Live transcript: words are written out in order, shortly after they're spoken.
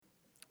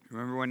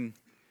Remember when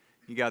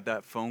you got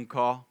that phone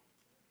call?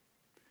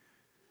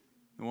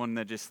 The one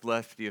that just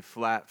left you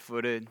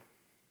flat-footed?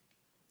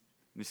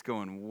 Just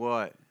going,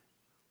 what?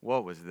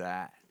 What was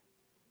that?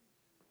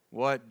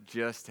 What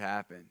just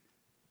happened?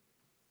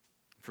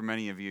 For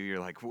many of you, you're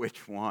like,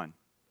 which one?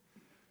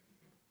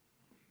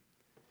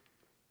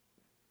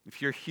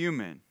 If you're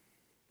human,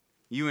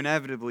 you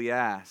inevitably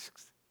ask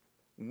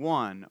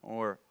one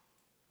or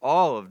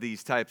all of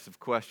these types of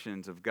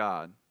questions of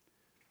God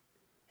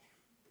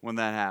when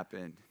that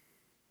happened.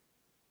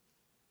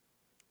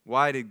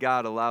 Why did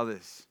God allow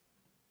this?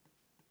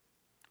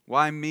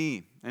 Why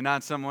me and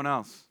not someone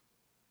else?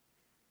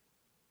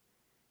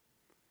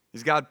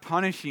 Is God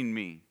punishing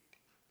me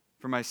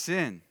for my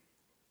sin?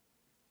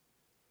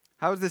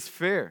 How is this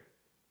fair?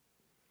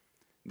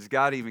 Does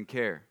God even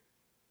care?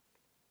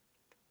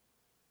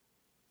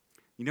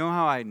 You know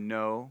how I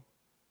know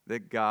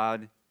that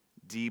God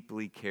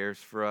deeply cares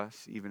for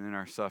us, even in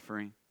our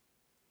suffering?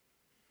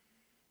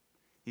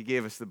 He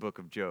gave us the book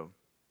of Job.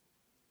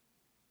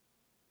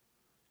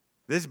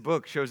 This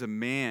book shows a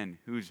man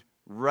who's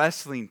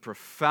wrestling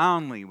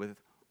profoundly with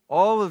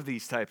all of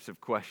these types of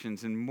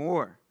questions and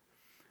more.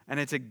 And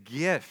it's a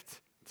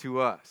gift to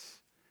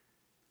us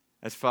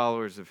as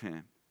followers of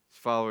Him, as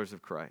followers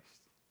of Christ.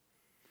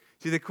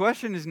 See, the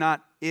question is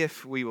not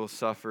if we will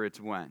suffer, it's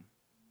when.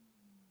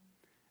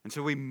 And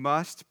so we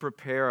must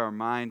prepare our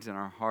minds and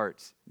our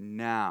hearts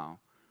now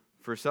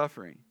for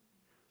suffering.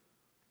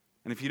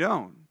 And if you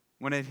don't,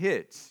 when it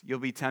hits, you'll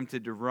be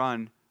tempted to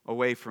run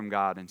away from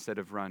God instead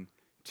of run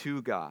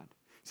to God.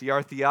 See,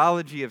 our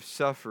theology of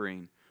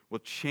suffering will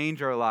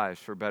change our lives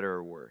for better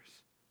or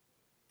worse.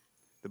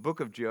 The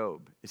book of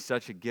Job is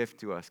such a gift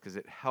to us because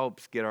it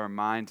helps get our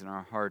minds and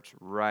our hearts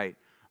right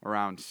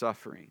around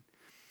suffering.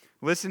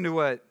 Listen to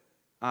what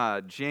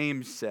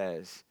James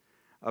says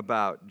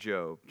about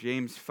Job.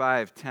 James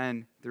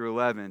 5:10 through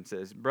 11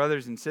 says,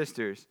 "Brothers and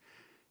sisters,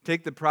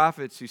 take the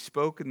prophets who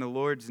spoke in the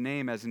Lord's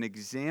name as an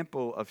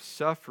example of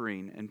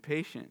suffering and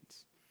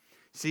patience.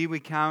 See, we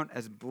count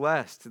as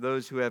blessed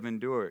those who have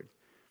endured.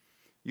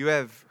 You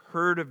have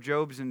heard of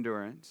Job's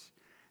endurance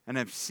and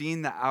have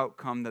seen the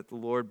outcome that the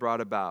Lord brought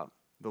about.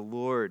 The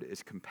Lord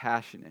is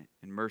compassionate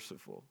and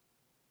merciful."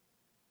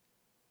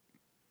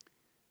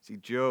 See,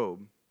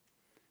 Job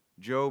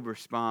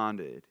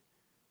responded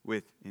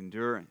with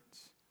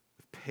endurance,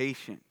 with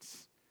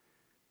patience.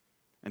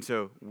 And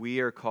so we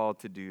are called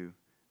to do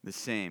the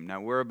same.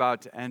 Now we're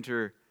about to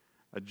enter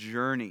a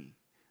journey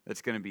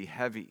that's going to be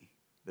heavy,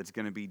 that's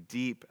going to be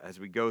deep as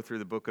we go through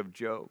the book of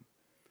Job.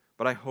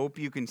 But I hope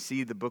you can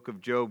see the book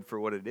of Job for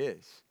what it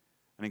is,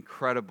 an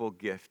incredible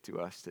gift to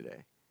us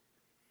today.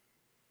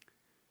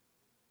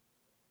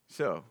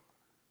 So,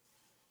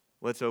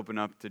 let's open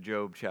up to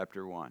Job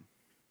chapter 1.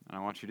 And I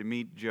want you to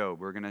meet Job.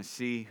 We're going to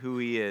see who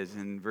he is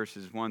in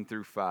verses 1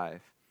 through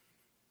 5.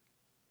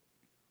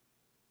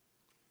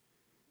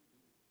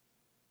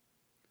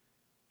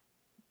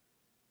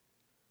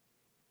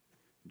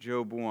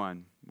 Job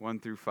 1, 1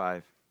 through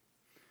 5.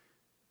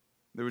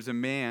 There was a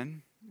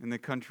man in the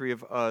country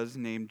of Uz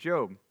named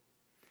Job.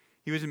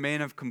 He was a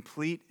man of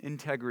complete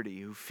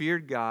integrity who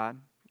feared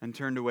God and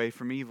turned away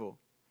from evil.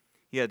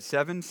 He had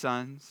 7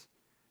 sons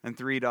and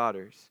 3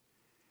 daughters.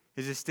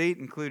 His estate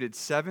included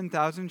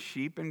 7,000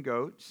 sheep and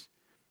goats,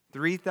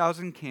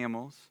 3,000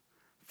 camels,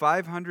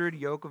 500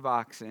 yoke of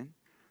oxen,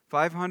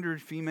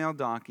 500 female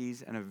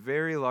donkeys, and a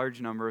very large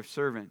number of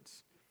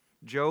servants.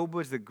 Job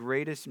was the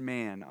greatest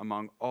man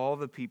among all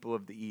the people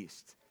of the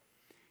East.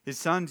 His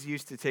sons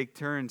used to take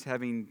turns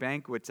having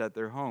banquets at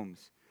their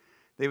homes.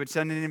 They would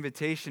send an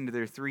invitation to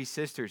their 3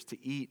 sisters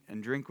to eat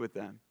and drink with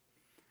them.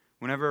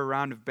 Whenever a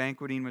round of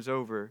banqueting was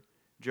over,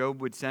 Job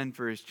would send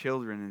for his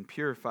children and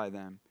purify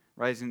them,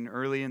 rising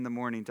early in the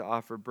morning to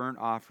offer burnt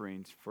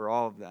offerings for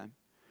all of them.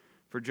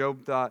 For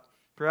Job thought,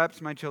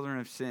 "Perhaps my children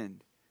have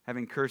sinned,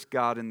 having cursed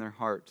God in their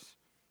hearts."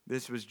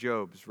 This was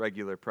Job's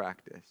regular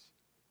practice.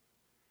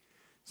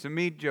 So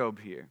meet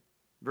Job here.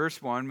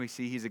 Verse 1, we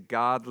see he's a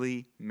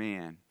godly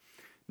man.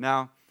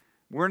 Now,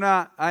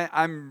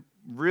 I'm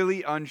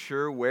really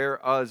unsure where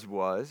Uz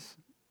was.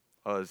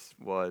 But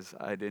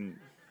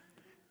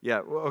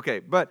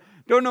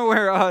don't know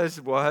where Uz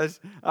was.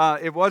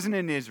 It wasn't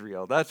in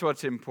Israel. That's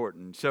what's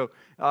important. So,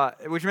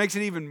 which makes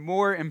it even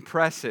more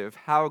impressive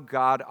how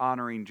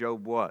God-honoring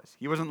Job was.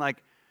 He wasn't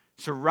like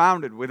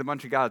surrounded with a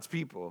bunch of God's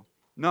people.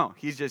 No,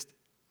 he's just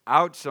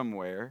out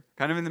somewhere,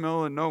 kind of in the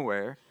middle of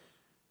nowhere,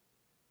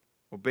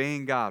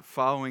 obeying God,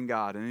 following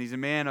God. And he's a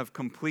man of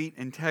complete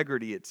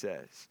integrity, it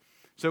says.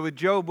 So with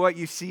Job, what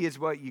you see is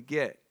what you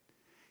get.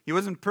 He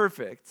wasn't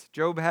perfect.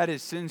 Job had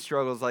his sin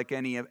struggles like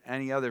any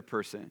other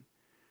person.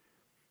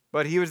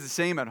 But he was the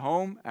same at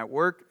home, at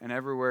work, and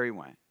everywhere he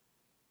went.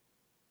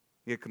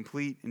 He had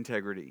complete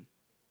integrity.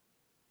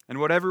 And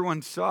what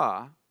everyone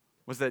saw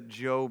was that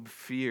Job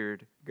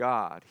feared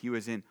God. He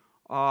was in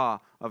awe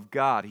of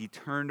God. He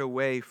turned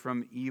away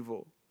from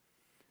evil.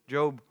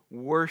 Job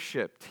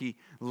worshiped, he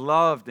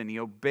loved, and he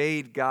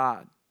obeyed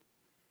God.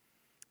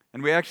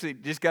 And we actually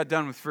just got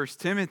done with 1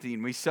 Timothy,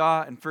 and we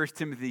saw in 1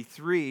 Timothy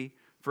 3,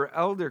 for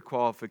elder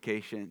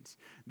qualifications,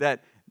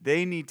 that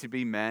they need to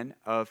be men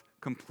of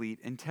complete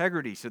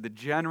integrity. So the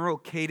general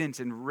cadence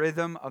and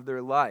rhythm of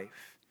their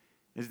life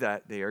is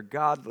that they are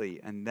godly,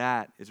 and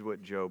that is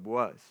what Job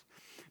was.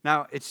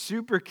 Now, it's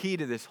super key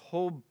to this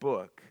whole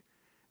book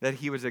that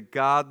he was a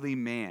godly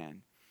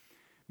man,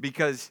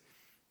 because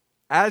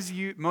as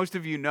most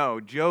of you know,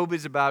 Job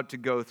is about to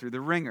go through the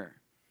ringer.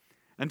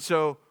 And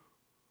so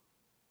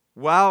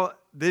while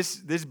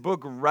this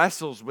book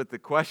wrestles with the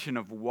question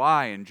of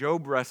why, and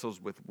Job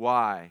wrestles with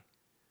why,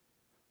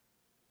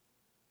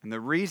 and the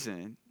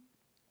reason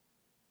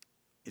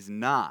is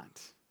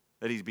not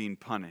that he's being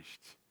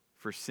punished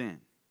for sin.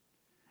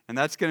 And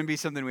that's going to be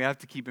something we have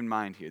to keep in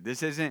mind here.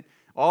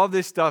 All of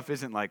this stuff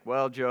isn't like,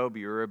 well, Job,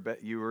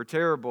 you were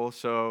terrible,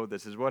 so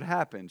this is what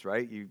happens,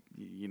 right?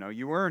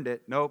 You earned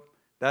it. Nope,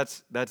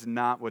 that's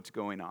not what's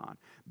going on.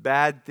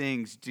 Bad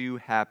things do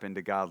happen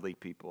to godly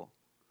people.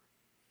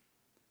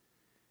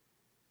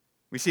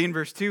 We see in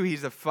verse 2,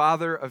 he's the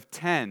father of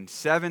 10,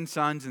 7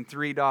 sons and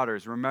 3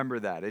 daughters. Remember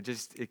that.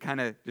 It kind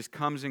of just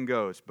comes and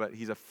goes, but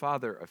he's a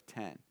father of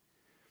 10.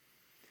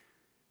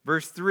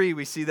 Verse 3,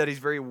 we see that he's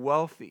very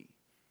wealthy.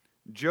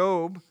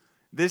 Job,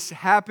 this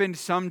happened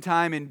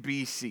sometime in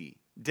BC.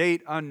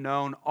 Date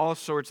unknown, all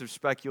sorts of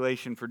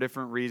speculation for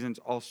different reasons,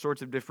 all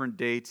sorts of different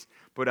dates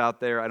put out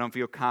there. I don't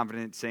feel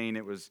confident saying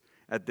it was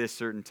at this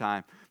certain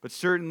time, but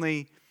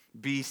certainly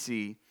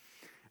BC.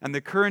 And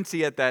the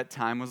currency at that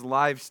time was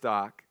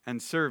livestock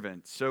and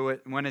servants. So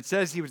when it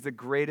says he was the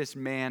greatest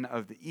man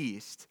of the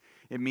East,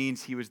 it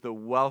means he was the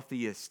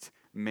wealthiest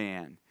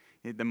man,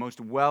 the most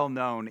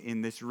well-known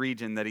in this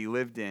region that he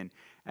lived in,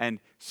 and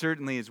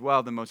certainly as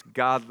well the most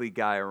godly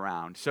guy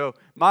around. So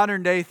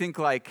modern day, think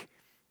like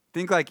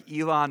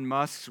Elon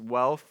Musk's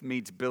wealth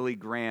meets Billy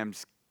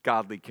Graham's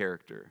godly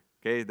character.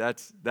 Okay,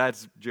 that's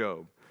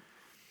Job.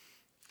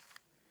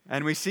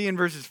 And we see in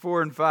verses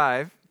 4 and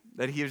 5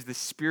 that he is the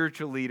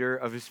spiritual leader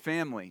of his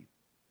family.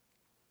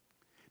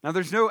 Now,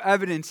 there's no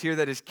evidence here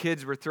that his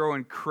kids were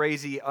throwing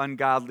crazy,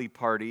 ungodly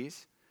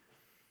parties.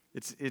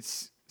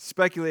 It's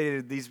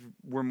speculated these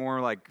were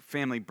more like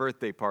family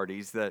birthday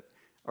parties that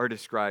are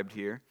described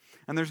here.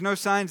 And there's no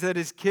signs that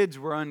his kids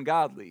were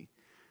ungodly.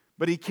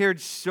 But he cared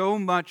so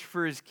much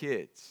for his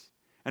kids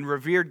and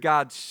revered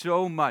God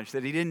so much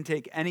that he didn't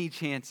take any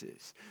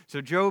chances.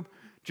 So Job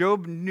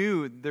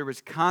knew there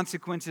was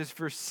consequences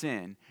for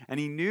sin, and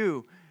he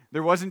knew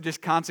there wasn't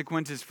just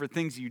consequences for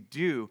things you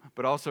do,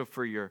 but also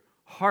for your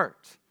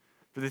heart,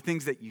 for the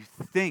things that you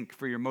think,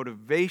 for your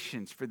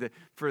motivations, for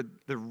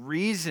the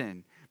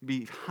reason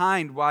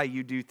behind why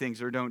you do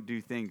things or don't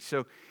do things.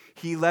 So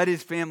he led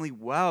his family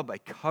well by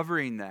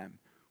covering them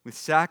with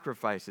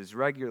sacrifices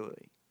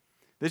regularly.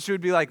 This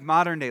would be like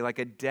modern day, like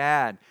a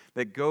dad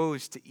that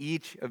goes to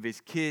each of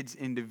his kids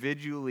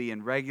individually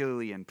and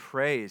regularly and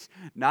prays,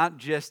 not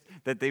just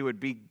that they would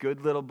be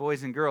good little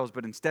boys and girls,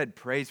 but instead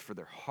prays for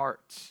their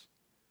hearts,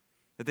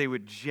 that they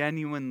would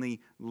genuinely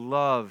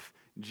love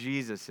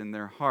Jesus in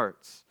their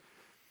hearts.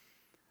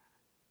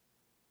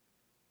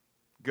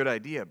 Good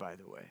idea, by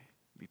the way,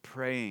 be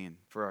praying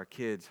for our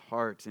kids'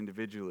 hearts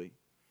individually.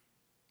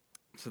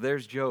 So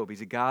there's Job. He's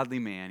a godly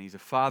man. He's a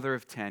father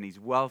of 10. He's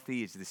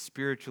wealthy. He's the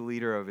spiritual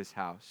leader of his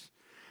house.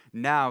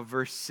 Now,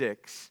 verse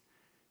 6,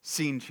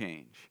 scene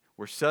change.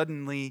 We're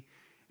suddenly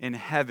in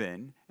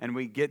heaven, and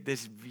we get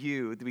this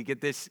view, we get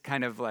this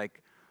kind of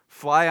like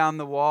fly on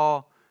the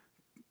wall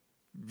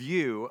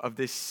view of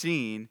this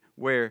scene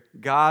where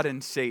God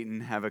and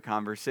Satan have a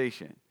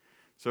conversation.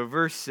 So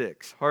verse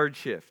 6, hard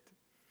shift.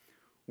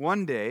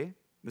 One day,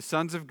 the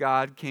sons of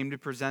God came to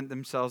present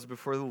themselves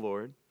before the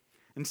Lord,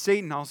 and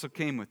Satan also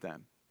came with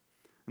them.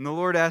 And the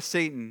Lord asked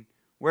Satan,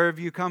 "Where have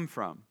you come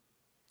from?"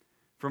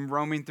 "From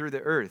roaming through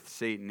the earth,"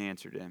 Satan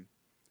answered him,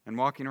 "and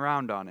walking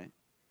around on it."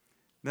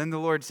 Then the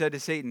Lord said to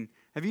Satan,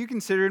 "Have you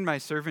considered my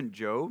servant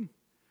Job?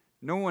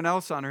 No one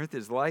else on earth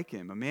is like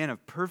him, a man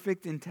of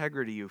perfect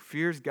integrity who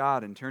fears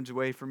God and turns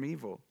away from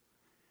evil."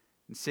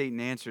 And Satan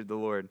answered the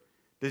Lord,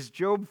 "Does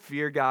Job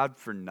fear God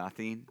for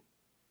nothing?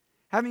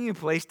 Haven't you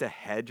placed a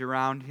hedge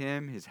around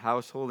him, his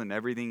household, and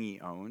everything he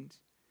owns?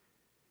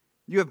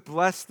 You have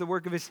blessed the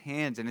work of his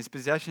hands, and his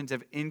possessions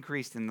have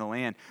increased in the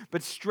land.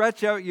 But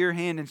stretch out your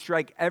hand and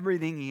strike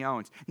everything he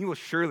owns. He will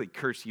surely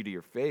curse you to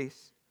your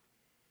face."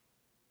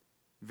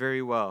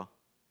 "Very well,"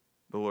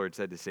 the Lord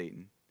said to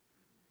Satan.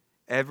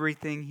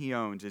 "Everything he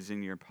owns is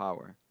in your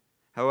power.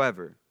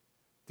 However,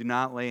 do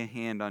not lay a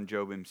hand on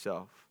Job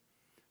himself."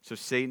 So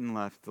Satan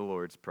left the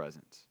Lord's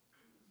presence.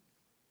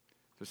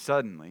 So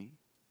suddenly,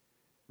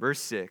 verse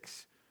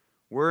 6,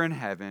 we're in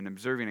heaven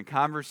observing a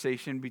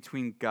conversation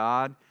between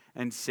God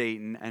and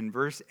Satan. And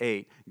verse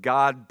 8,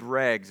 God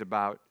brags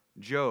about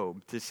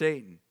Job to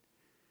Satan.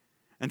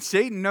 And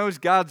Satan knows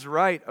God's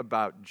right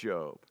about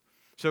Job.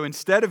 So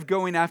instead of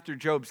going after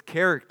Job's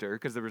character,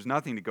 because there was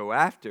nothing to go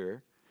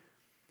after,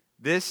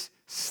 this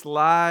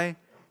sly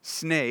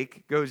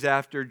snake goes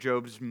after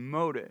Job's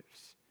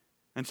motives.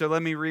 And so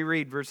let me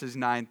reread verses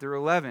 9 through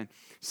 11.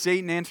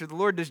 Satan answered the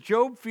Lord, "Does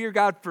Job fear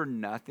God for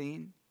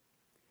nothing?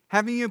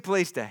 Haven't you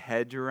placed a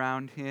hedge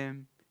around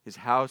him, his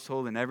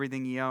household, and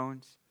everything he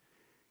owns.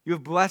 You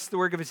have blessed the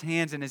work of his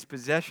hands, and his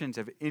possessions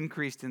have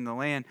increased in the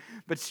land.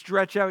 But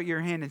stretch out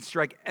your hand and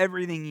strike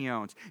everything he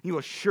owns. He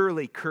will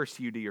surely curse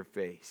you to your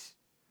face.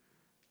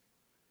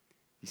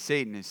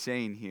 Satan is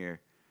saying here,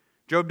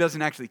 Job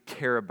doesn't actually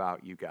care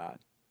about you, God.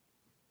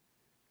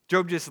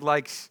 Job just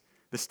likes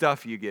the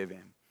stuff you give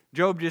him.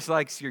 Job just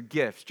likes your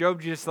gifts.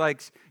 Job just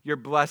likes your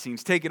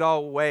blessings. Take it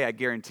all away, I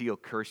guarantee he'll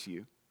curse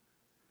you.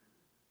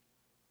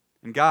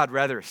 And God,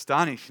 rather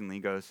astonishingly,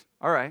 goes,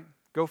 all right,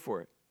 go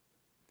for it.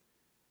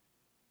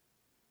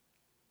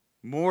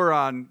 More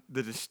on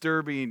the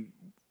disturbing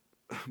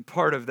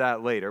part of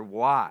that later.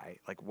 Why?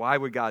 Like, why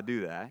would God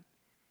do that?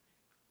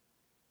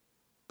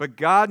 But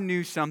God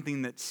knew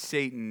something that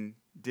Satan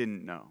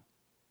didn't know.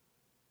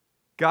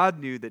 God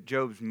knew that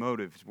Job's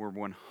motives were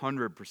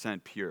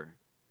 100% pure.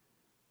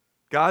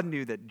 God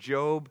knew that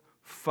Job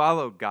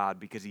followed God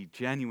because he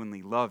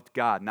genuinely loved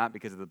God, not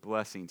because of the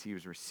blessings he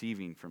was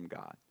receiving from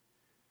God.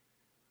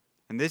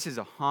 And this is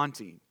a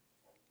haunting,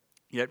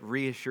 yet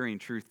reassuring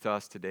truth to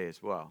us today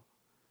as well.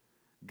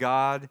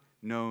 God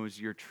knows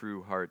your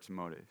true heart's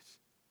motives.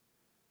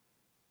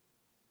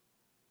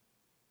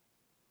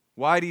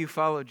 Why do you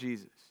follow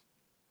Jesus?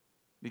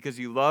 Because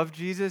you love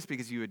Jesus?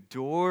 Because you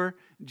adore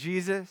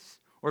Jesus?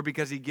 Or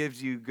because he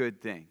gives you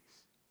good things?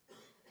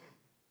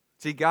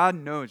 See, God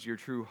knows your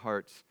true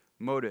heart's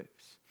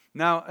motives.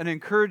 Now, an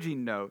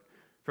encouraging note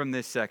from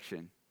this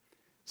section.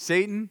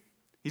 Satan,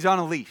 he's on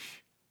a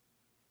leash.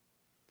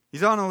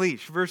 He's on a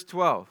leash. Verse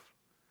 12.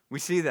 We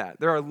see that.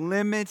 There are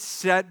limits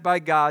set by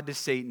God to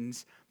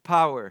Satan's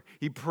power.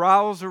 He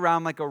prowls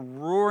around like a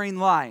roaring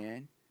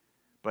lion,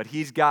 but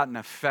he's got an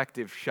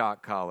effective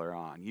shock collar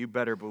on. You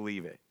better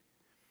believe it.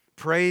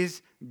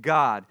 Praise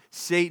God.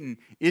 Satan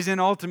isn't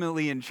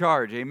ultimately in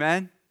charge.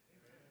 Amen?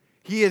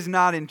 He is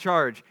not in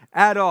charge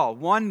at all.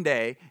 One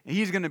day,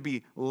 he's going to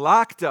be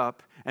locked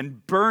up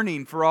and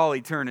burning for all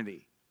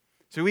eternity.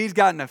 So he's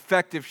got an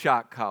effective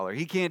shock collar.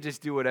 He can't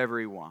just do whatever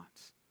he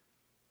wants.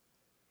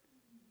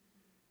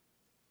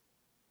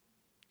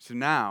 So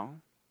now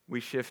we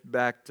shift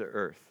back to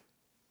earth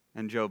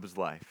and Job's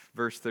life.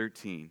 Verse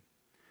 13,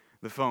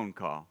 the phone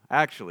call.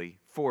 Actually,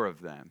 4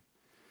 of them.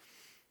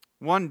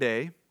 One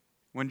day,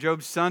 when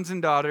Job's sons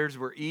and daughters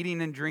were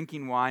eating and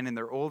drinking wine in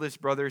their oldest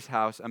brother's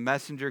house, a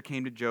messenger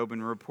came to Job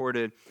and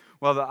reported,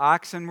 while the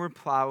oxen were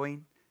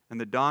plowing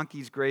and the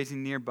donkeys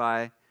grazing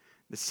nearby,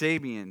 the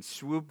Sabeans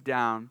swooped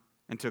down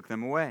and took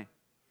them away.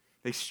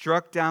 They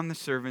struck down the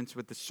servants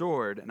with the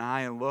sword, and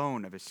I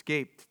alone have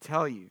escaped to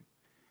tell you.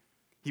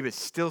 He was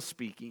still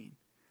speaking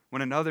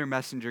when another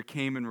messenger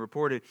came and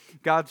reported,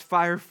 God's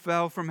fire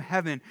fell from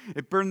heaven.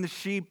 It burned the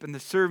sheep and the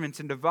servants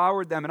and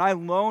devoured them, and I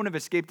alone have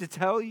escaped to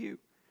tell you.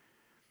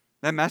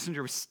 That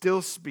messenger was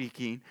still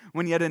speaking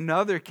when yet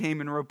another came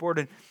and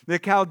reported, the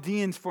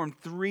Chaldeans formed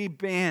 3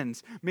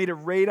 bands, made a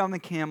raid on the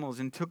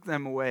camels, and took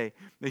them away.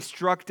 They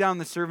struck down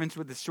the servants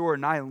with the sword,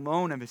 and I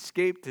alone have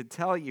escaped to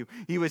tell you.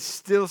 He was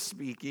still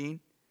speaking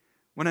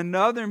when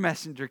another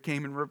messenger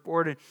came and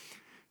reported,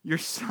 your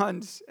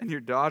sons and your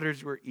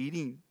daughters were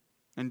eating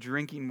and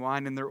drinking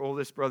wine in their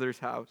oldest brother's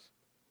house.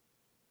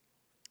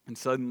 And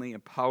suddenly a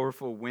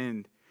powerful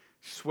wind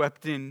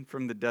swept in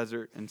from the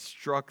desert and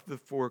struck the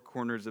 4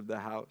 corners of the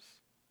house.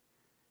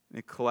 And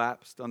it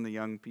collapsed on the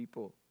young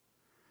people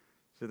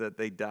so that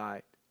they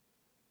died.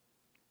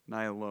 And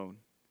I alone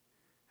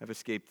have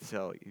escaped to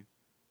tell you.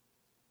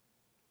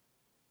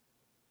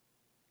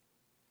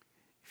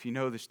 If you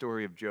know the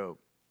story of Job,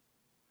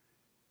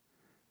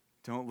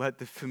 don't let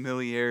the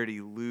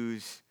familiarity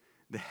lose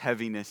the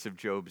heaviness of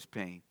Job's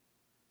pain.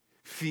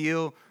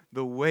 Feel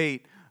the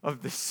weight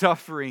of the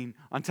suffering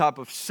on top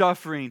of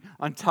suffering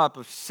on top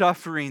of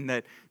suffering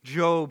that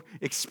Job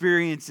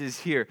experiences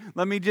here.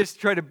 Let me just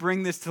try to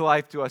bring this to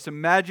life to us.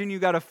 Imagine you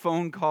got a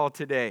phone call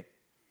today,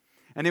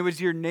 and it was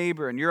your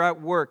neighbor, and you're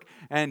at work,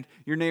 and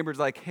your neighbor's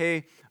like,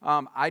 hey,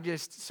 I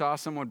just saw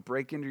someone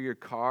break into your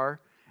car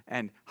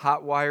and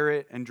hotwire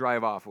it and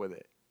drive off with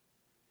it.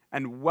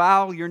 And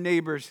while your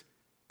neighbor's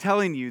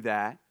telling you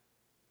that,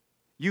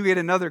 you get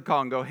another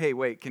call and go, hey,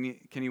 wait, can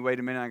you wait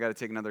a minute? I got to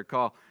take another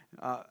call.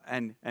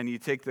 And you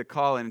take the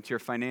call and it's your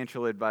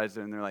financial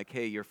advisor, and they're like,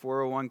 hey, your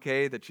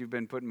 401k that you've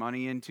been putting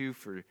money into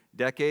for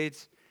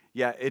decades,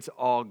 yeah, it's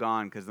all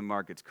gone because the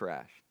market's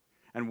crashed.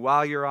 And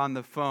while you're on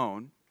the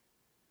phone,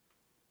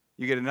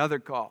 you get another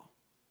call,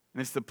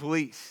 and it's the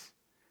police.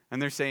 And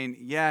they're saying,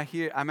 yeah,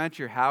 here, I'm at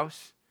your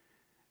house,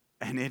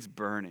 and it's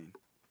burning.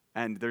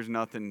 And there's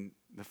nothing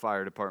the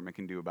fire department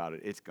can do about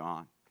it. It's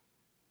gone.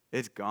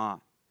 It's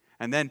gone.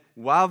 And then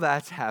while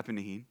that's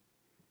happening,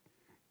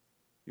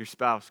 your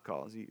spouse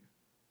calls you.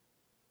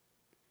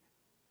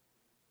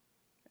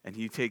 And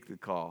you take the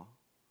call.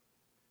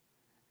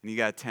 And you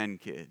got 10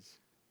 kids.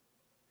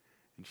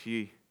 And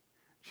she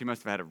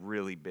must have had a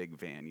really big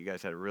van. You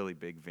guys had a really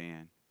big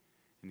van.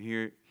 And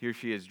here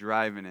she is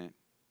driving it.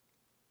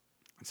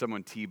 And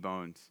someone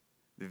T-bones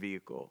the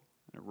vehicle.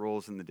 And it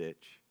rolls in the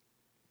ditch.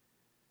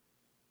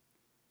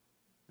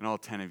 And all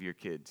 10 of your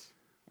kids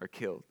are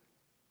killed.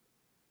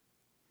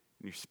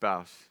 And your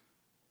spouse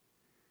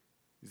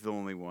is the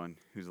only one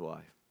who's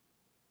alive.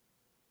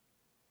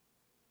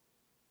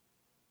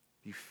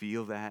 Do you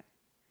feel that?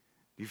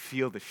 Do you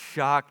feel the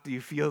shock? Do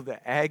you feel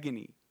the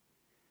agony?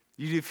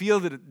 Do you feel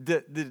the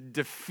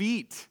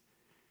defeat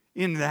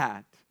in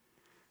that?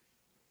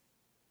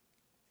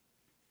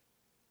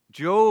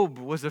 Job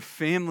was a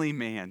family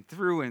man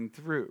through and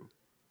through.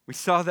 We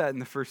saw that in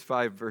the first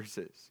 5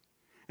 verses.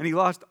 And he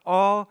lost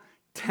all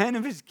 10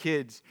 of his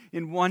kids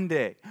in one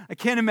day. I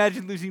can't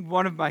imagine losing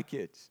one of my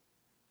kids.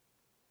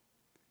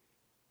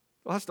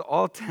 Lost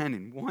all 10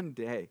 in one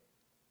day.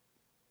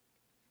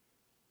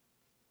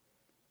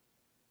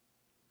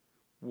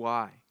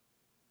 Why?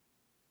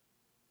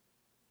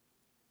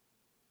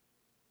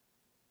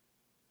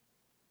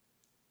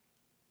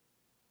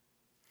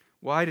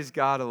 Why does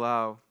God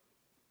allow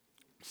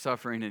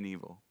suffering and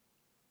evil?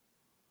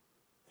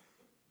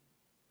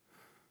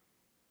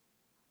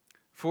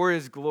 For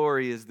his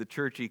glory is the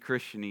churchy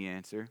Christian-y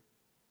answer.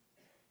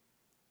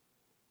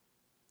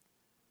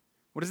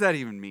 What does that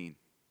even mean?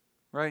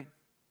 Right?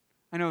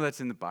 I know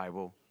that's in the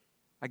Bible.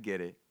 I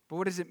get it. But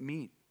what does it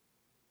mean?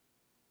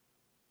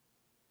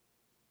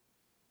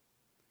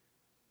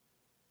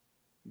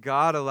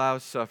 God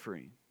allows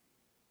suffering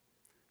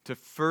to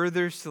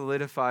further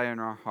solidify in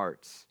our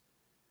hearts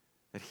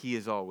that he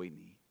is all we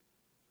need.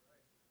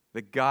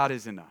 That God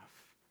is enough.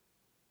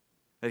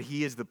 That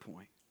he is the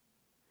point.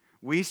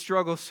 We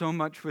struggle so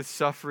much with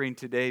suffering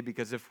today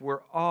because if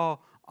we're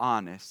all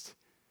honest,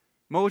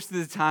 most of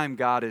the time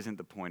God isn't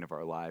the point of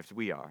our lives.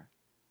 We are.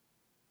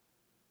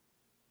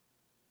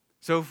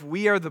 So if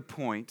we are the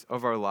point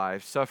of our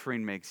lives,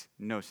 suffering makes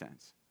no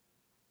sense.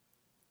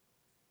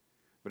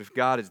 But if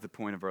God is the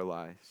point of our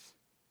lives,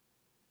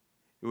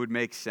 it would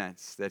make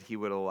sense that he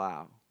would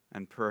allow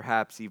and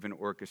perhaps even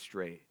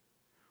orchestrate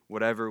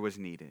whatever was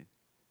needed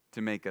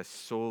to make us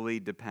solely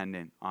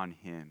dependent on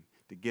him,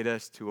 to get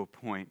us to a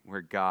point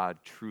where God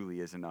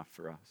truly is enough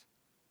for us.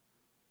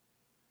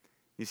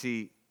 You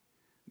see,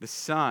 the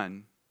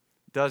sun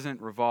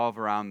doesn't revolve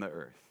around the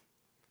earth.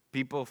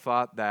 People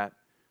thought that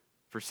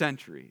for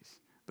centuries,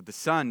 but the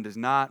sun does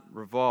not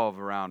revolve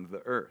around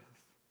the earth.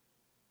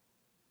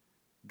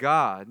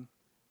 God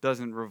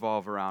doesn't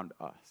revolve around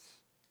us.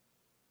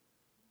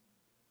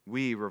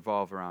 We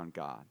revolve around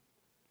God.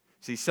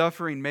 See,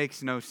 suffering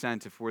makes no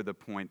sense if we're the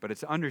point, but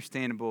it's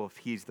understandable if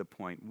he's the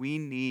point. We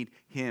need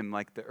him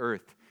like the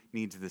earth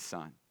needs the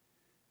sun.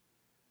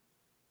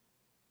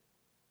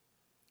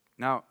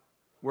 Now,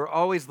 we're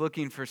always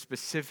looking for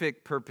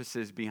specific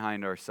purposes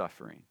behind our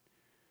suffering.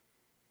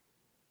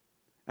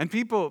 And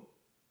people,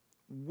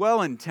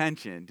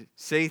 well-intentioned,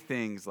 say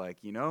things like,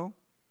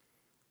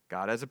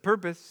 God has a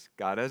purpose,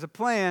 God has a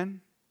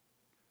plan.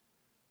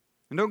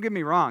 And don't get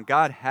me wrong,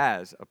 God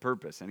has a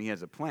purpose and he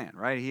has a plan,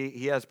 right?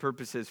 He has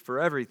purposes for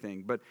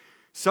everything. But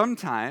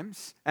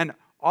sometimes, and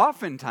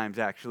oftentimes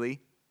actually,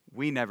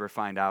 we never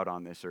find out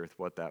on this earth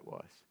what that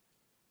was.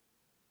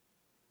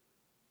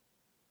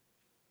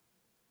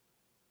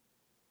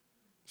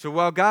 So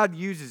while God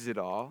uses it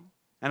all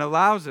and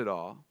allows it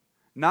all,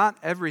 not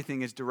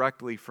everything is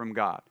directly from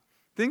God.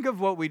 Think of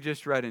what we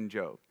just read in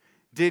Job.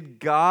 Did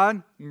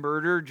God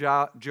murder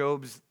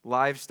Job's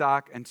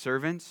livestock and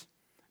servants?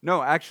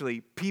 No,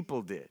 actually,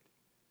 people did.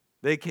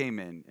 They came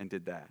in and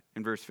did that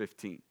in verse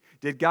 15.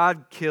 Did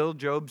God kill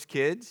Job's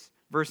kids?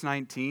 Verse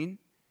 19.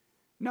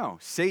 No,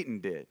 Satan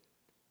did.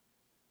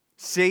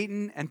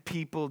 Satan and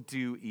people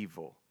do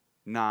evil,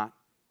 not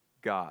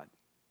God.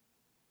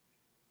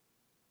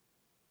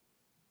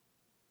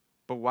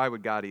 But why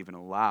would God even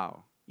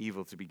allow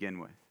evil to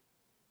begin with?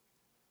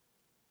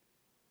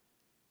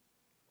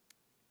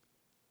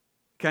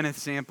 Kenneth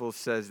Samples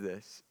says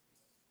this.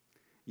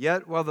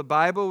 Yet, while the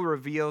Bible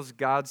reveals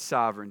God's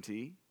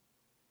sovereignty,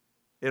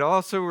 it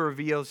also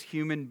reveals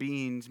human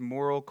beings'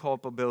 moral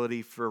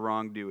culpability for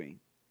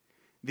wrongdoing.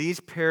 These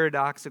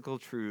paradoxical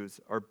truths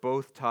are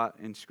both taught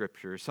in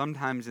Scripture,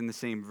 sometimes in the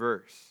same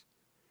verse.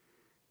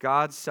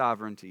 God's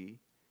sovereignty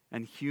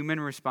and human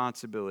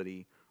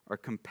responsibility are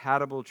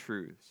compatible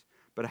truths,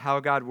 but how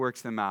God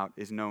works them out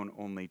is known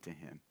only to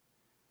him.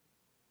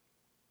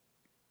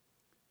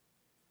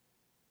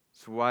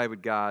 So why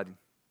would God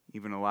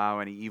even allow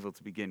any evil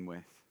to begin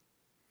with?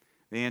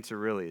 The answer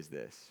really is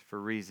this: for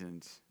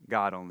reasons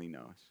God only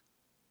knows.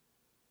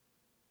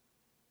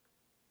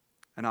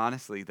 And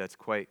honestly, that's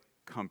quite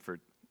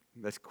comforting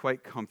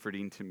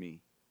to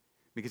me,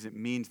 because it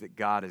means that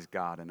God is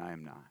God and I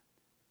am not.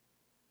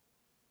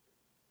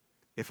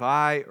 If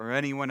I or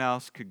anyone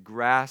else could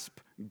grasp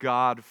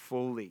God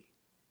fully,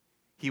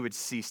 he would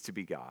cease to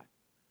be God.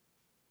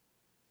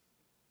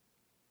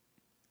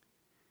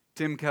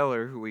 Tim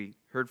Keller, who we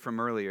heard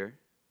from earlier,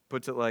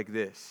 puts it like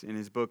this in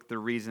his book, The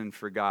Reason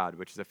for God,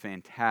 which is a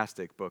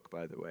fantastic book,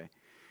 by the way.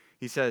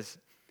 He says,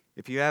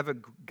 if you have a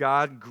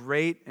God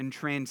great and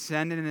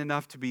transcendent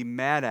enough to be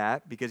mad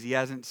at because he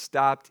hasn't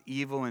stopped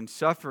evil and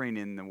suffering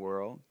in the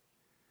world,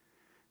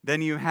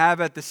 then you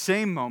have at the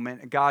same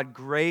moment a God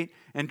great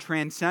and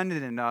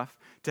transcendent enough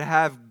to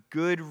have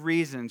good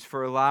reasons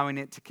for allowing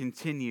it to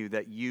continue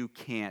that you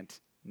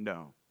can't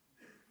know.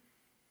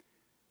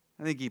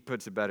 I think he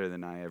puts it better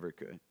than I ever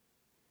could.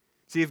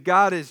 See, if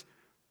God is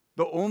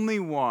the only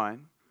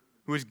one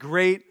who is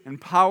great and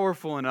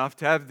powerful enough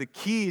to have the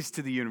keys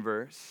to the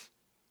universe,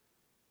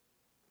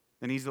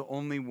 then he's the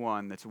only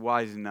one that's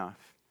wise enough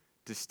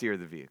to steer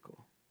the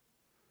vehicle.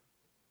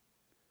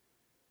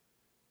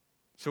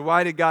 So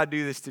why did God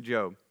do this to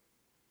Job?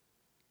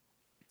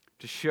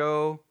 To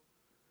show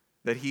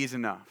that he is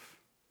enough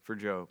for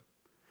Job.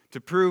 To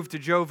prove to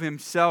Job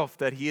himself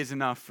that he is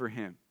enough for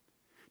him.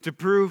 To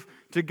prove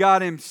to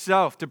God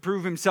himself, to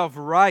prove himself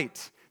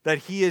right, that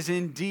he is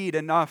indeed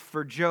enough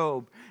for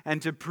Job.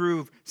 And to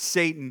prove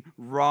Satan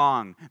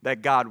wrong,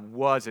 that God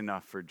was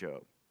enough for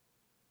Job.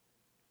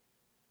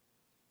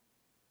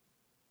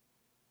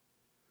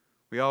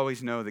 We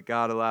always know that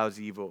God allows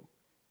evil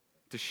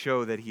to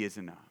show that he is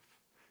enough.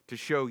 To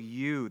show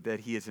you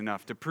that he is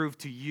enough. To prove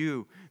to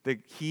you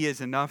that he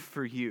is enough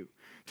for you.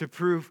 To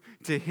prove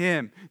to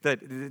him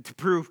to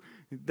prove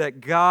that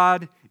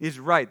God is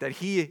right. That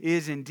he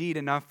is indeed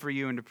enough for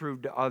you. And to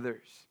prove to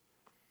others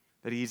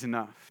that he's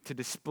enough. To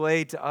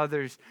display to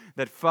others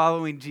that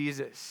following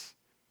Jesus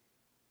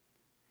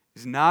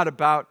is not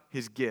about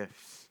his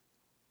gifts.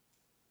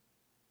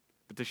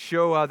 But to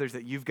show others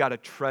that you've got a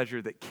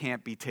treasure that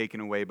can't be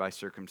taken away by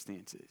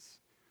circumstances.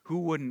 Who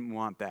wouldn't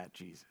want that,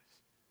 Jesus?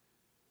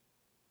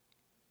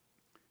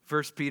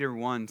 1 Peter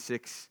 1,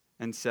 6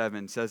 and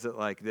 7 says it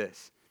like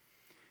this.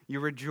 You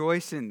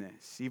rejoice in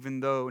this, even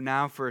though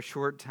now for a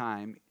short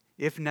time,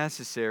 if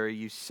necessary,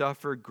 you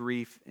suffer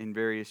grief in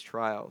various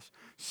trials,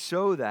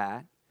 so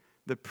that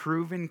the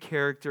proven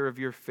character of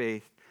your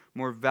faith,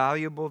 more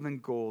valuable than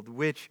gold,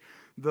 which,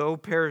 though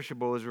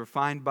perishable, is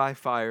refined by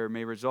fire,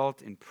 may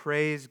result in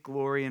praise,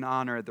 glory, and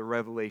honor at the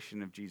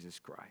revelation of Jesus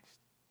Christ.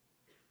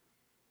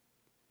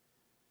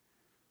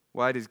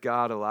 Why does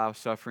God allow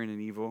suffering and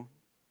evil?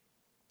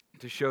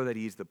 To show that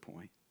he's the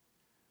point.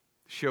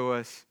 Show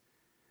us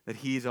that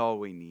he's all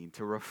we need.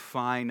 To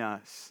refine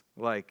us,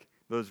 like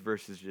those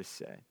verses just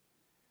say.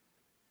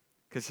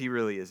 Because he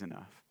really is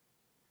enough.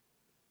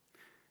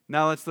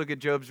 Now let's look at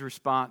Job's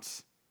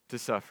response to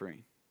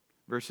suffering.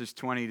 Verses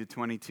 20 to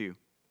 22.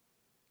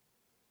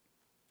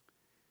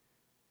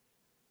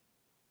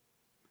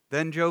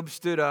 Then Job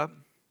stood up,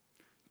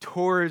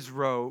 tore his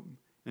robe,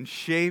 and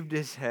shaved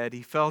his head.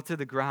 He fell to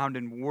the ground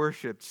and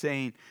worshipped,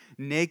 saying,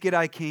 naked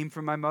I came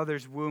from my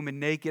mother's womb, and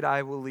naked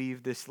I will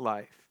leave this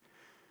life.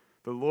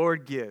 The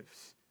Lord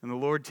gives, and the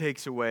Lord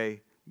takes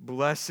away.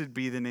 Blessed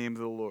be the name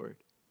of the Lord.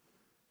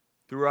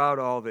 Throughout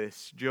all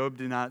this, Job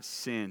did not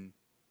sin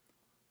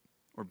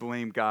or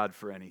blame God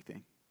for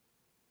anything.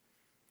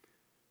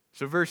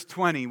 So verse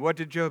 20, what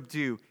did Job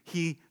do?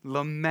 He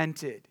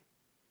lamented.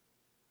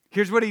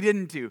 Here's what he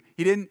didn't do.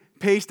 He didn't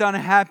paste on a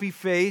happy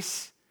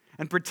face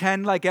and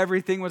pretend like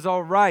everything was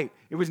all right.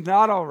 It was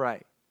not all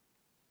right.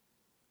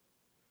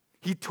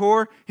 He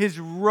tore his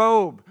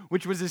robe,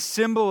 which was a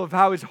symbol of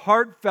how his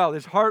heart felt.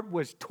 His heart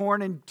was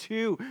torn in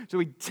two. So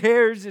he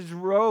tears his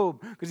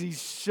robe because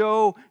he's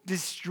so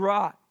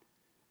distraught.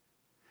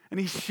 And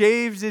he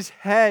shaves his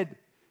head,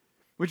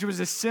 which was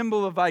a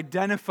symbol of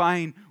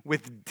identifying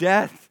with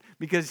death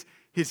because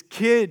his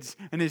kids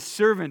and his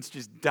servants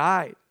just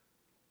died.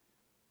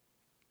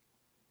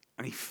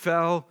 And he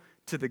fell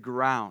to the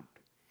ground.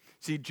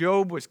 See,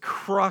 Job was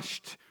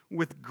crushed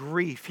with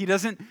grief. He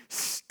doesn't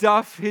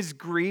stuff his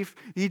grief.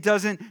 He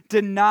doesn't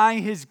deny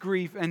his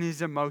grief and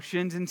his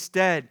emotions.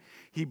 Instead,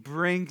 he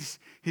brings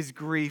his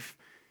grief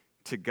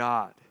to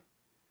God.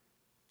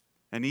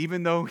 And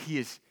even though he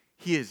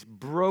is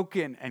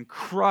broken and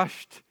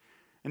crushed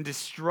and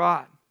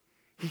distraught,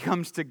 he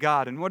comes to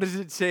God. And what does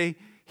it say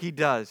he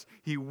does?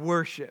 He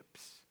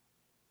worships.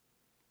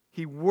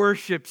 He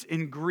worships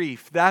in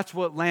grief. That's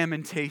what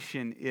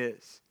lamentation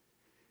is.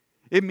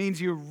 It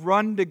means you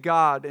run to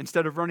God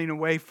instead of running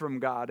away from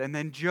God. And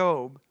then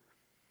Job,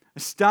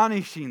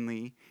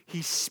 astonishingly,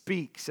 he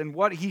speaks. And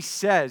what he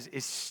says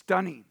is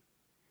stunning.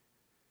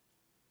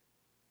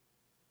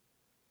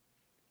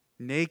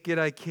 Naked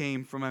I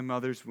came from my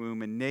mother's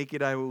womb, and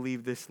naked I will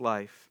leave this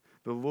life.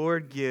 The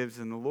Lord gives,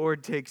 and the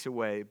Lord takes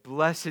away.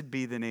 Blessed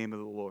be the name of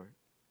the Lord.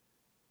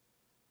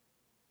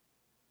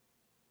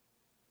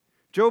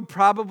 Job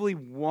probably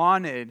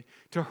wanted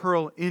to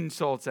hurl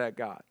insults at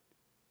God.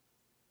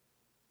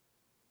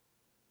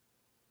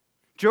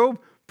 Job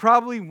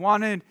probably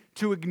wanted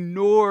to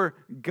ignore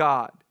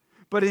God,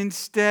 but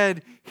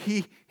instead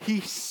he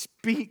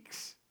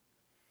speaks.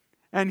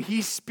 And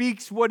he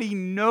speaks what he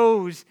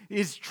knows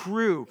is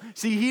true.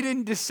 See, he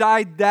didn't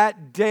decide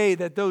that day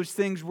that those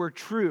things were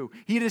true.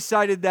 He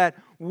decided that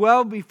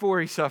well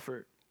before he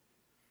suffered.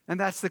 And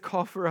that's the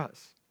call for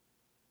us.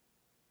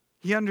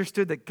 He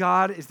understood that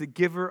God is the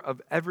giver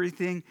of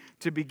everything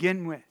to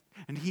begin with.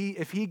 And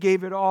if he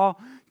gave it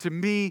all to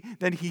me,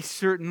 then he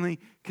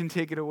certainly can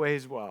take it away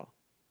as well.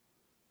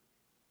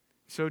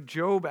 So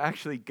Job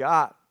actually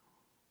got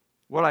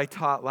what I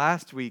taught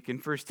last week in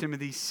 1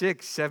 Timothy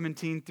 6,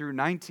 17 through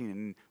 19.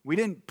 And we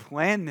didn't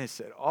plan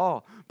this at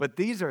all, but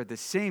these are the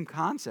same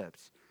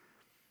concepts.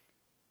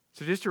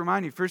 So just to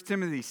remind you, 1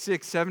 Timothy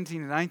 6,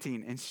 17 and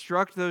 19,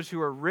 instruct those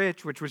who are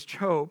rich, which was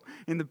Job,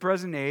 in the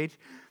present age,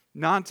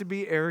 not to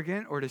be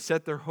arrogant or to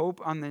set their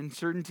hope on the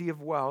uncertainty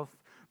of wealth,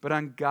 but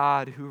on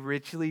God, who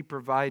richly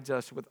provides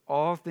us with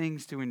all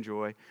things to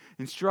enjoy.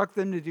 Instruct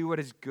them to do what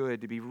is good,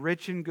 to be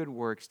rich in good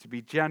works, to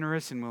be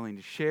generous and willing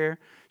to share,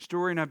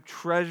 storing up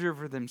treasure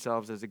for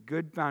themselves as a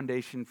good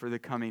foundation for the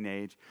coming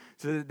age,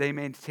 so that they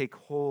may take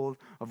hold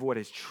of what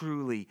is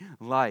truly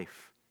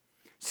life.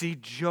 See,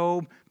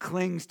 Job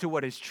clings to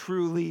what is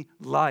truly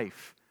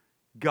life,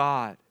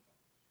 God,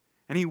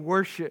 and he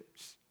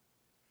worships.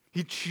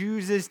 He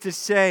chooses to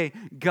say,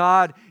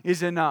 God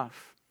is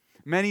enough.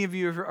 Many of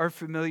you are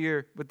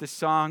familiar with the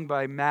song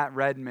by Matt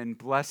Redman,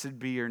 Blessed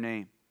Be Your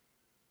Name.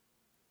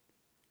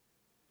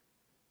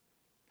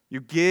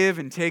 You give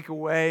and take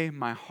away,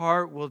 my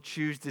heart will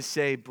choose to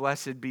say,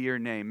 Blessed be your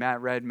name. Matt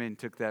Redman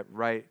took that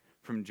right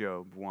from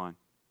Job 1.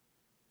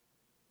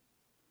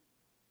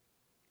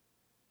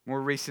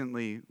 More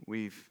recently,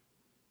 we've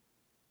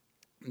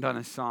done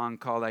a song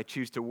called I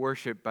Choose to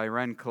Worship by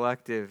Ren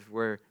Collective,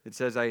 where it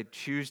says, I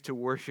choose to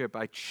worship,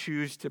 I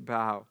choose to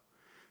bow.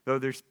 Though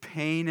there's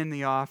pain in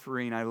the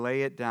offering, I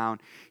lay it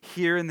down.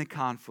 Here in the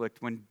conflict,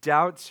 when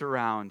doubt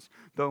surrounds,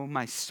 though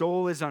my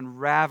soul is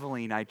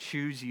unraveling, I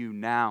choose you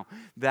now.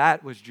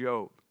 That was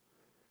Job.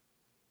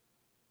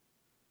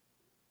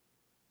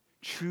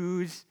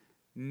 Choose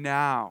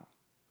now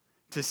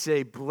to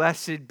say,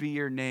 Blessed be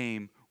your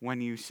name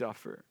when you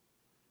suffer.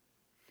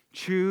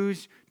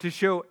 Choose to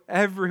show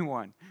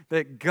everyone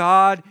that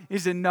God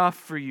is enough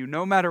for you,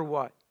 no matter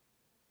what.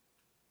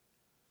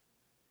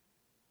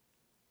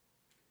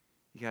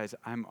 You guys,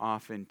 I'm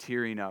often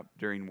tearing up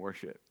during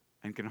worship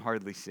and can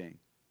hardly sing.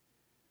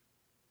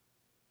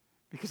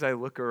 Because I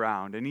look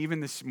around, and even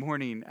this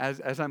morning,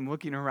 as I'm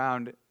looking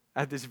around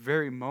at this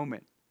very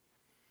moment,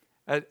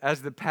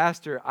 as the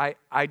pastor,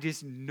 I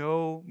just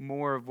know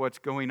more of what's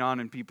going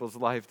on in people's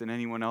life than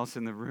anyone else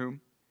in the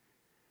room.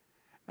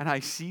 And I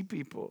see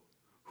people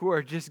who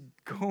are just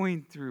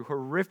going through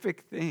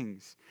horrific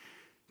things,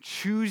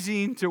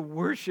 choosing to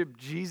worship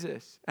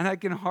Jesus. And I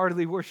can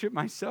hardly worship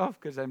myself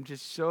because I'm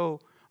just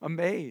so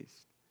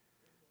amazed.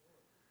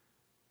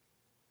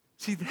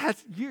 See,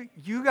 that's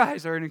you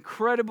guys are an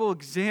incredible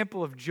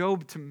example of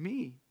Job to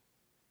me.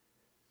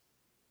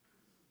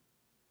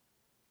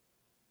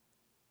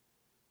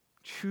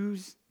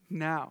 Choose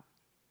now.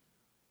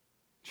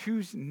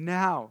 Choose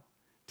now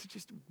to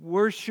just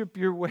worship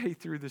your way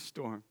through the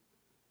storm.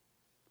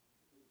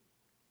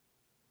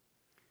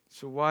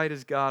 So why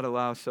does God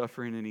allow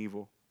suffering and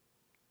evil?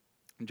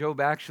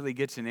 Job actually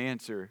gets an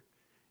answer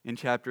in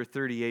chapter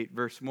 38,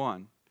 verse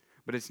 1.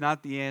 But it's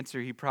not the answer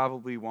he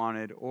probably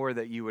wanted or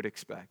that you would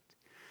expect.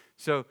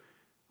 So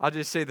I'll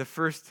just say the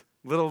first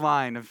little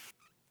line of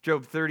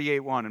Job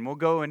 38:1, and we'll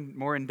go in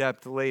more in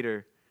depth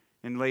later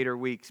in later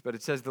weeks. But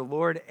it says, the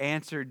Lord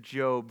answered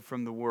Job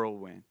from the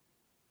whirlwind.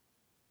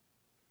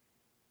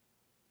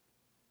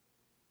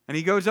 And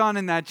he goes on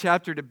in that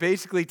chapter to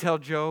basically tell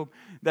Job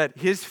that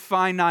his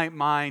finite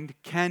mind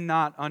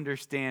cannot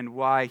understand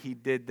why he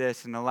did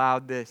this and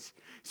allowed this.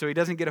 So he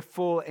doesn't get a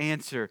full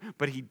answer,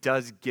 but he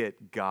does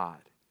get God.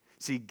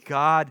 See,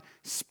 God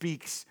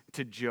speaks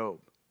to Job.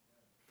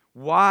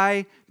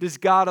 Why does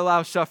God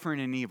allow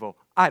suffering and evil?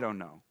 I don't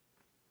know.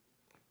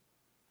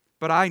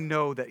 But I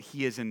know that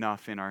he is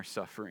enough in our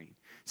suffering.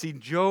 See,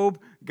 Job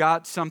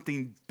got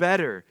something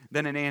better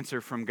than an answer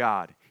from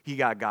God. He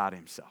got God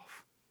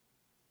himself.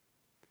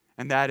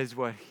 And that is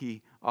what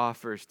he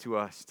offers to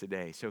us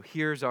today. So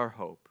here's our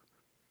hope.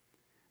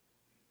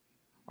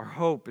 Our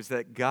hope is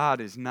that God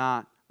is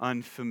not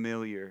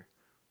unfamiliar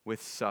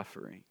with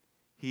suffering.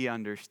 He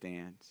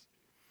understands.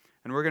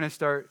 And we're going to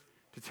start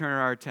to turn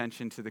our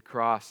attention to the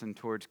cross and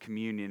towards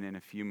communion in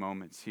a few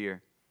moments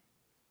here.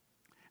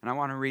 And I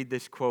want to read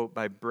this quote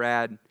by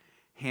Brad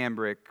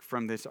Hambrick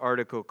from this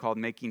article called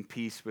Making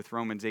Peace with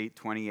Romans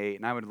 8:28.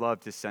 And I would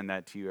love to send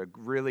that to you, a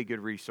really good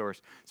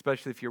resource,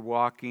 especially if you're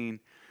walking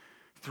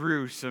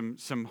through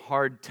some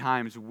hard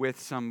times with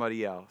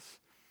somebody else.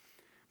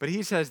 But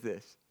he says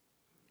this: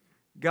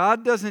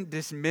 God doesn't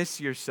dismiss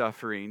your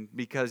suffering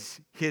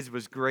because his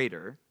was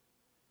greater.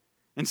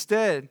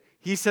 Instead,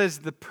 he says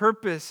the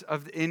purpose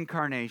of the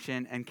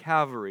incarnation and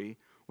Calvary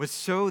was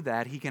so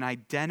that he can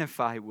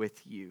identify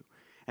with you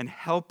and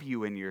help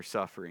you in your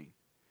suffering.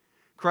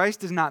 Christ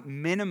does not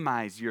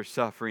minimize your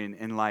suffering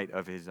in light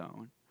of his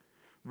own.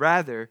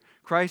 Rather,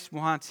 Christ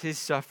wants his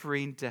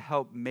suffering to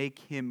help make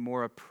him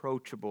more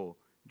approachable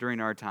during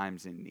our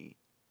times in need.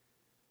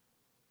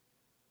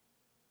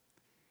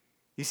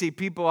 You see,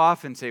 people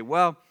often say,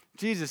 well,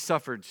 Jesus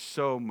suffered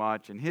so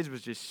much and his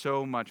was just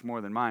so much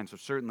more than mine, so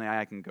certainly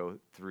I can go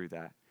through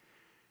that.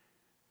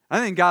 I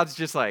think God's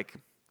just like,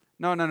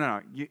 no.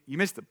 You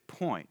missed the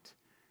point.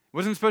 It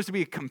wasn't supposed to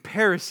be a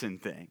comparison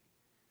thing.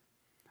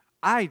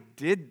 I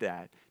did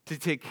that to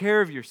take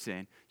care of your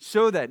sin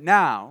so that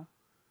now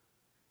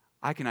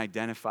I can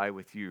identify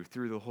with you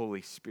through the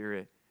Holy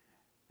Spirit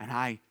and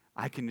I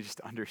can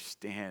just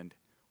understand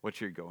what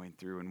you're going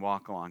through and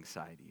walk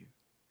alongside you.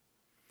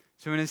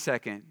 So in a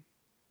second,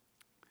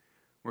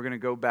 We're going to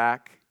go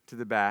back to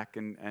the back,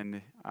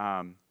 and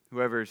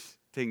whoever's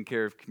taking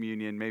care of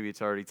communion, maybe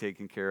it's already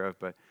taken care of,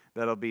 but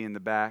that'll be in the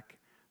back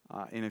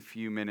in a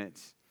few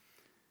minutes.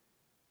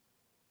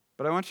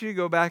 But I want you to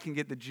go back and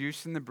get the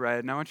juice and the bread,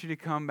 and I want you to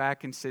come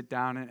back and sit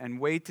down and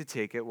wait to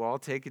take it. We'll all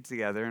take it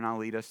together, and I'll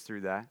lead us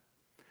through that.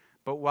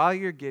 But while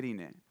you're getting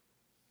it,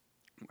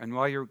 and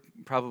while you're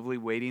probably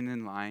waiting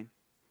in line,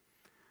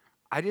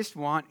 I just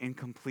want in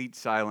complete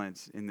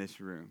silence in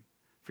this room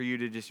for you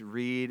to just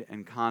read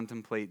and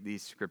contemplate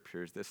these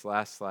scriptures, this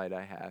last slide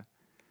I have.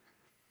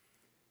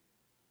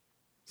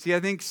 See, I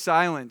think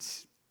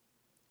silence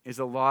is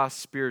a lost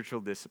spiritual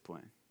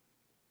discipline.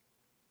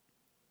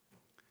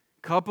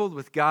 Coupled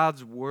with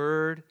God's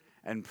word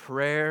and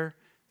prayer,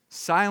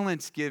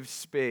 silence gives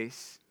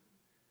space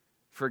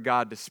for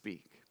God to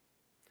speak.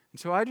 And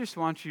so I just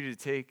want you to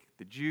take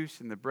the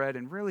juice and the bread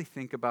and really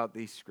think about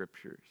these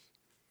scriptures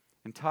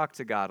and talk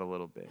to God a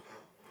little bit.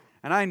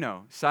 And I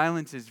know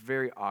silence is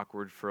very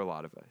awkward for a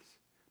lot of us,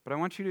 but I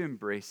want you to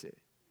embrace it,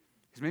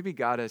 because maybe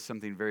God has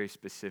something very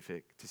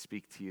specific to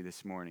speak to you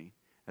this morning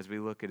as we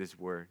look at his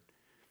word.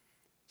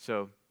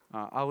 So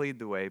I'll lead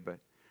the way, but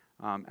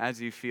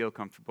as you feel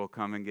comfortable,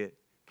 come and get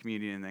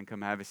communion, and then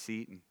come have a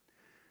seat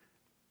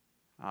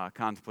and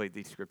contemplate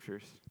these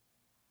scriptures.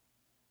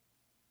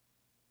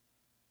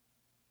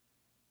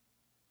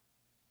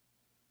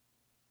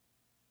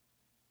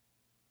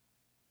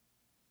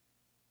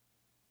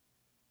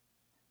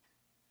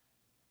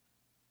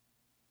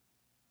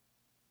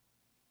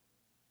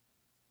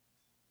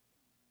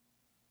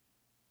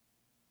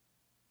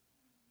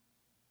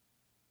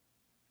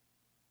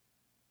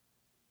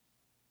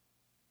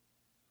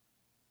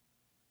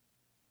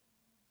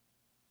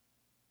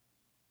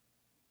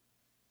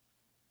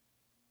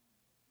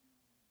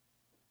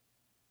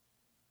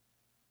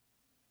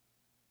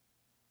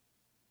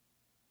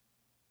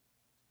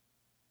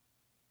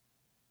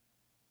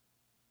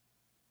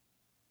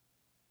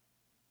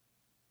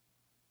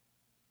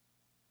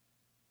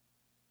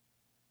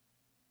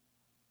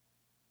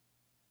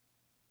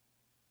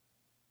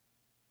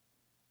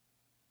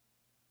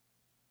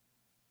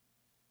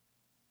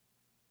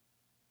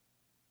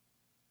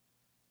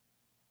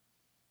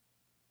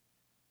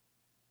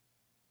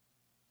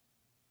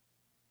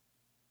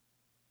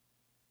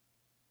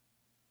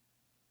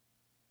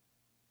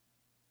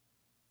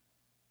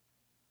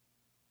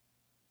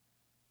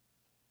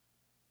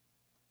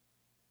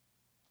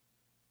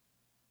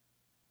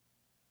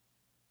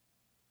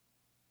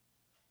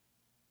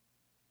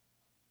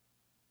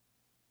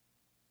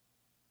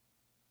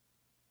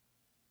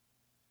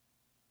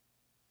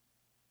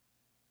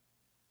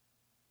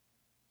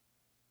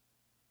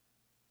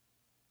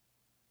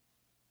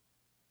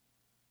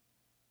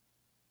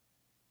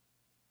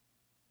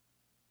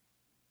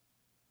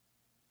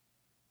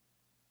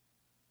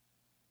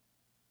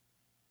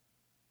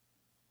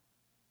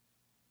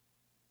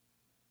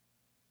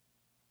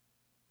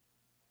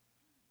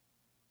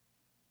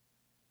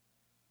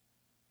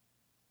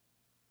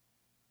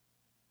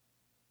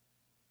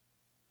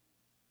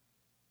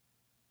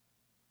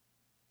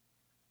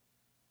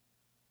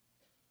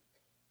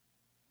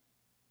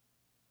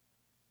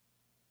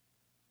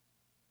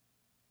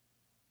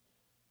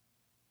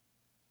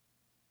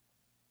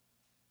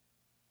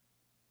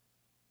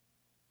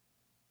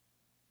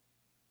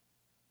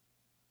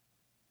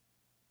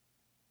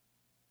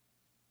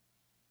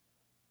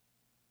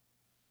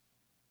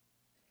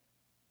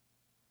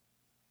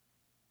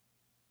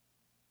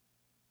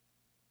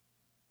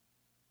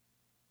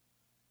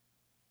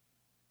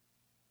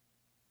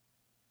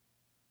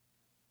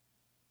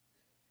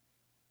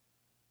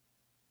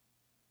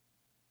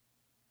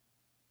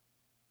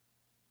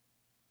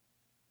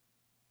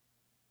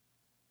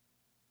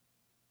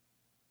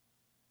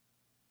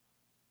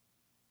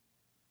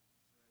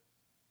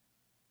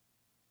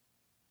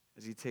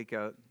 As you take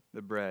out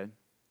the bread,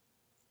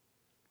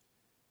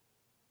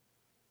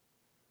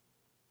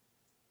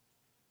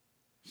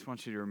 I just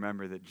want you to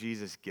remember that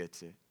Jesus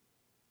gets it.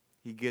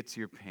 He gets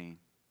your pain.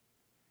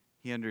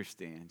 He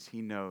understands.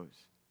 He knows.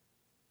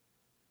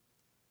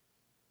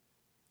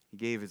 He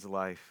gave his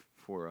life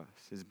for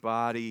us. His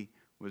body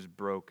was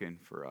broken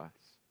for us.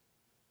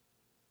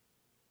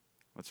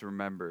 Let's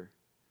remember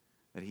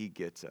that he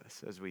gets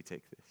us as we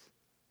take this.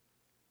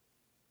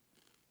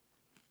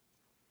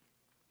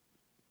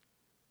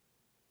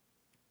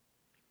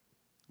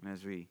 And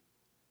as we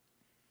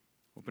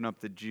open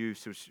up the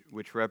juice,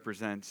 which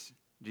represents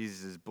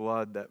Jesus'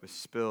 blood that was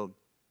spilled,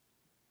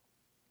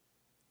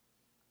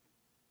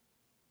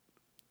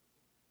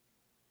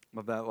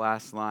 love that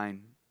last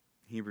line,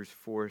 Hebrews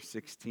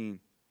 4:16.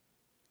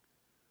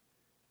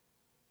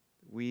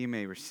 We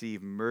may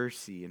receive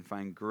mercy and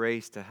find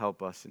grace to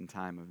help us in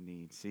time of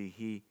need.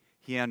 See,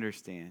 he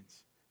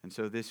understands. And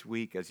so this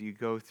week, as you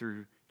go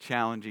through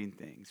challenging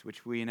things,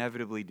 which we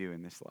inevitably do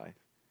in this life,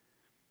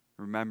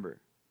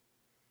 remember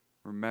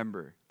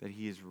that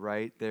he is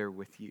right there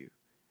with you,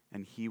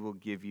 and he will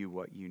give you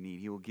what you need.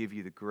 He will give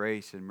you the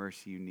grace and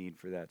mercy you need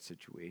for that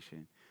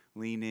situation.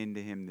 Lean into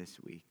him this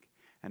week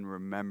and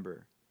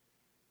remember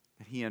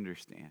that he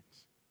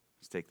understands.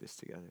 Let's take this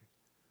together.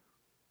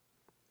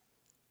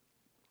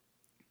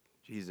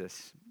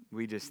 Jesus,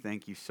 we just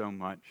thank you so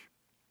much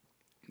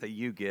that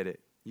you get it.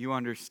 You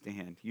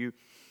understand. You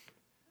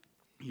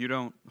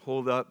don't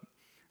hold up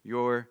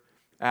your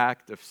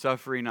act of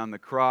suffering on the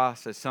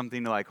cross as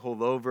something to like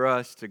hold over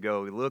us to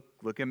go,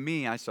 look at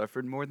me, I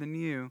suffered more than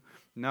you.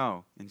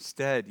 No,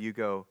 instead you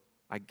go,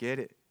 I get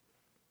it.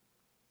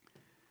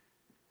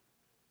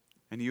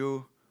 And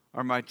you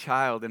are my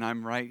child and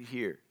I'm right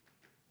here.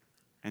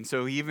 And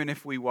so even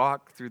if we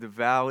walk through the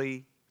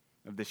valley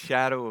of the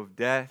shadow of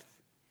death,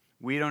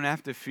 we don't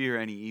have to fear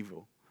any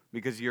evil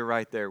because you're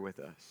right there with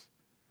us.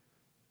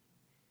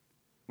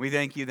 We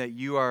thank you that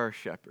you are our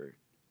shepherd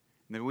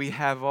and that we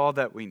have all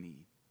that we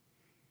need,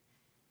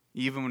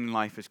 even when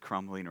life is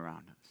crumbling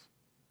around us.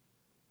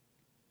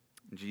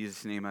 In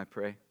Jesus' name I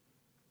pray.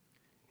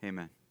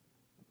 Amen.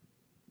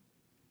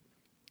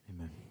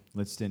 Amen.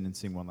 Let's stand and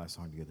sing one last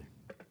song together.